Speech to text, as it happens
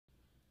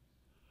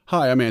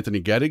Hi, I'm Anthony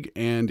Gettig,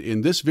 and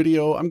in this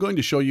video I'm going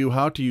to show you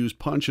how to use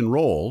punch and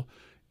roll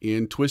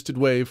in Twisted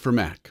Wave for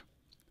Mac.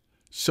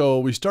 So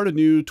we start a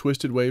new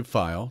Twisted Wave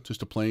file,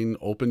 just a plain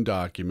open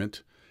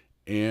document,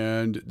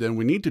 and then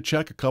we need to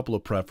check a couple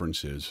of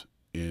preferences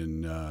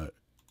in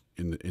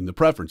the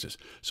preferences.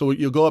 So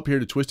you'll go up here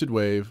to Twisted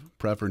Wave,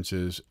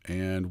 Preferences,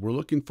 and we're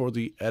looking for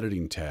the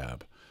Editing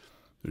tab.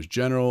 There's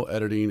General,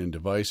 Editing, and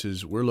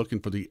Devices. We're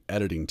looking for the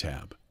Editing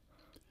tab.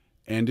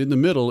 And in the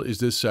middle is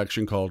this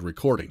section called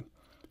Recording.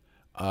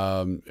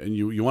 And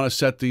you want to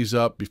set these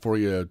up before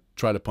you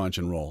try to punch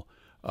and roll.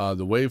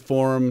 The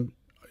waveform,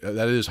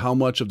 that is, how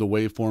much of the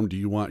waveform do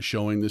you want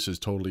showing? This is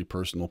totally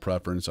personal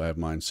preference. I have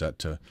mine set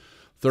to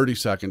 30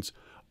 seconds.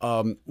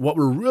 What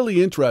we're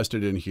really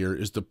interested in here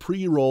is the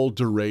pre-roll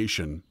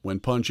duration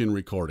when punch-in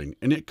recording,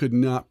 and it could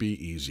not be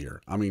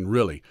easier. I mean,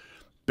 really.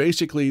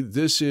 Basically,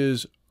 this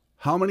is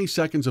how many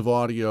seconds of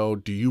audio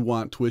do you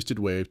want Twisted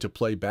Wave to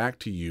play back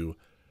to you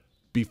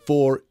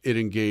before it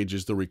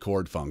engages the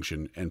record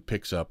function and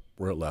picks up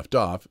where it left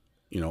off,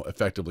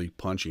 effectively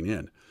punching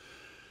in.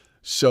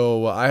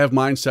 So I have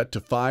mine set to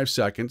 5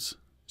 seconds.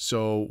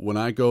 So when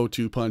I go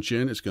to punch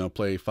in, it's going to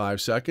play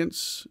 5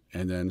 seconds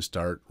and then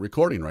start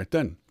recording right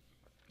then.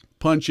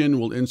 Punch in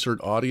will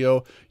insert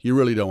audio. You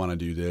really don't want to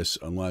do this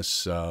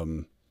unless,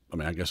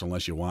 I guess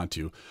unless you want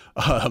to.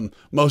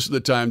 Most of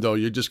the time, though,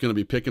 you're just going to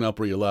be picking up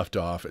where you left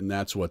off, and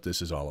that's what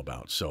this is all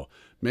about. So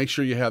make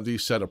sure you have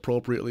these set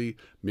appropriately.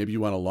 Maybe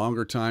you want a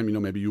longer time.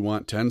 Maybe you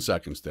want 10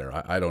 seconds there.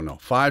 I don't know.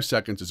 5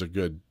 seconds is a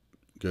good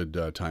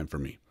time for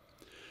me.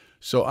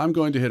 So I'm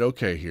going to hit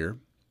OK here,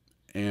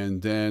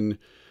 and then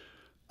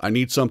I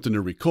need something to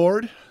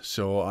record.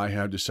 So I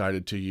have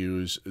decided to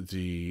use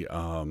the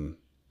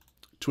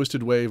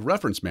Twisted Wave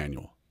reference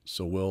manual.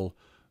 So we'll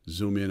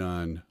zoom in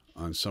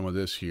on some of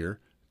this here.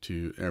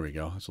 There we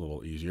go. It's a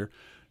little easier,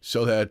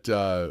 so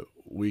that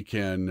we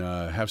can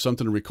have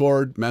something to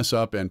record, mess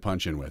up, and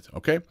punch in with.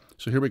 Okay,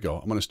 so here we go.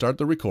 I'm going to start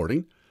the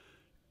recording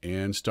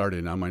and start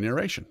in on my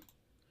narration.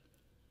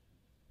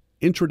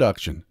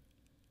 Introduction.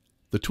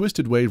 The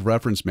Twisted Wave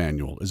reference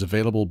manual is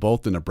available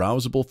both in a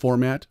browsable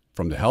format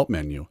from the Help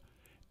menu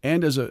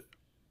and as a...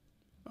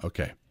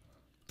 Okay.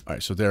 All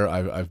right, so there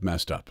I've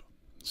messed up.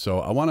 So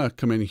I want to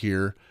come in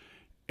here,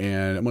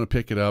 and I'm going to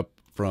pick it up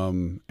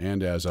from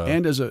and as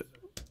a...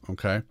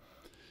 Okay,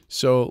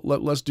 so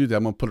let's do that.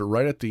 I'm going to put it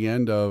right at the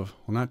end of,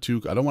 well, not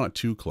too, I don't want it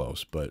too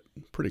close, but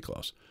pretty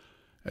close.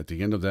 At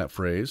the end of that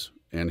phrase,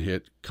 and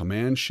hit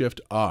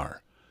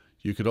Command-Shift-R.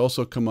 You could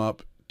also come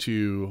up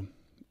to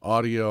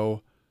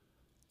Audio,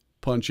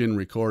 punch in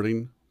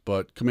recording,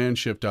 but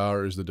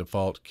Command-Shift-R is the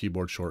default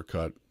keyboard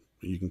shortcut.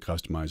 You can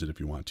customize it if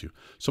you want to.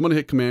 So I'm going to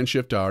hit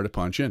Command-Shift-R to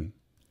punch in.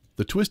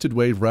 The Twisted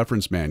Wave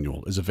reference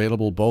manual is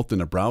available both in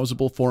a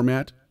browsable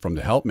format from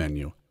the Help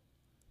menu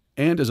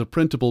and as a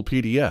printable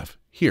PDF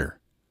here.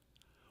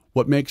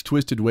 What makes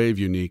Twisted Wave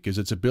unique is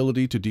its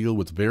ability to deal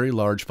with very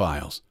large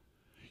files.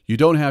 You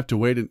don't have to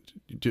wait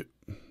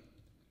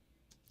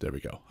there we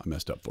go. I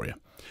messed up for you.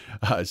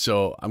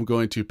 So I'm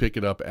going to pick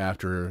it up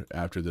after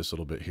this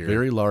little bit here.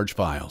 Very large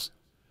files.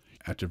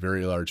 After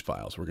very large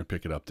files, we're going to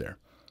pick it up there.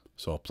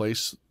 So I'll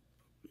place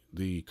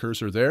the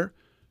cursor there,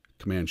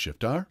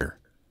 Command-Shift-R.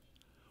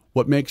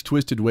 What makes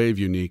Twisted Wave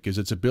unique is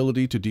its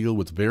ability to deal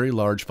with very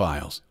large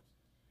files.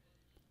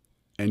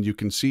 And you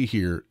can see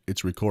here,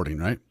 it's recording,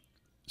 right?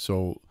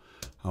 So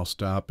I'll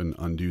stop and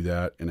undo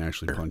that and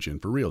actually punch in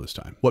for real this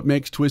time. What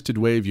makes Twisted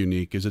Wave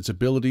unique is its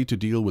ability to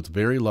deal with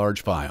very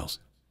large files.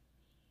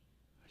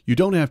 You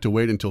don't have to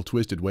wait until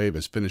Twisted Wave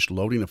has finished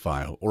loading a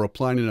file or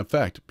applying an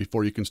effect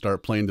before you can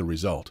start playing the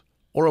result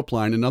or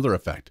applying another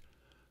effect.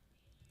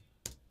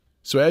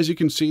 So as you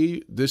can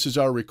see, this is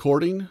our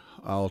recording.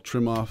 I'll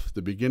trim off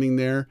the beginning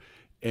there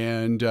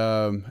and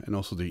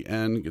also the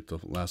end, get the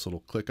last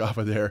little click off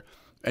of there.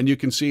 And you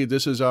can see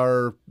this is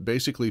our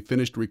basically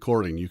finished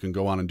recording. You can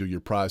go on and do your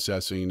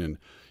processing and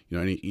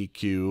any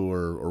EQ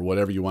or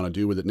whatever you want to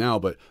do with it now,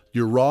 but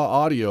your raw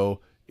audio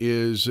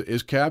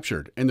is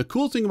captured. And the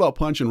cool thing about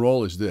punch and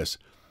roll is this.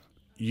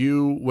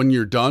 When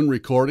you're done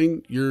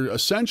recording, you're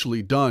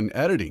essentially done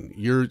editing.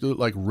 You're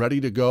like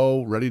ready to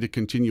go, ready to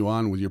continue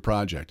on with your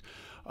project.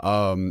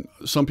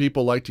 Some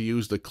people like to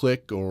use the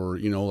click or,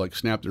 like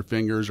snap their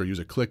fingers or use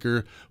a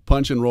clicker.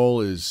 Punch and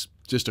roll is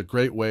just a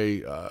great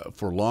way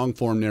for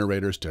long-form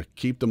narrators to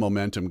keep the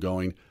momentum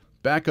going.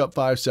 Back up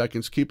 5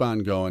 seconds, keep on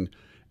going,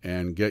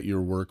 and get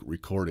your work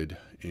recorded.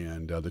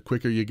 And the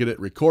quicker you get it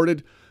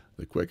recorded,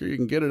 the quicker you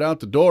can get it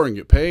out the door and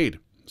get paid.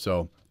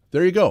 So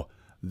there you go.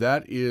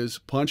 That is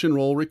punch and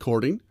roll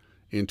recording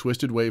in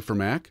Twisted Wave for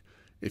Mac.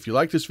 If you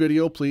like this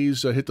video,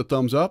 please hit the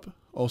thumbs up.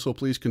 Also,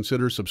 please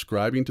consider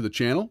subscribing to the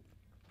channel.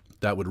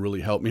 That would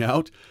really help me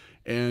out.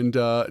 And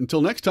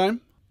until next time,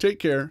 take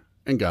care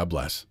and God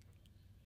bless.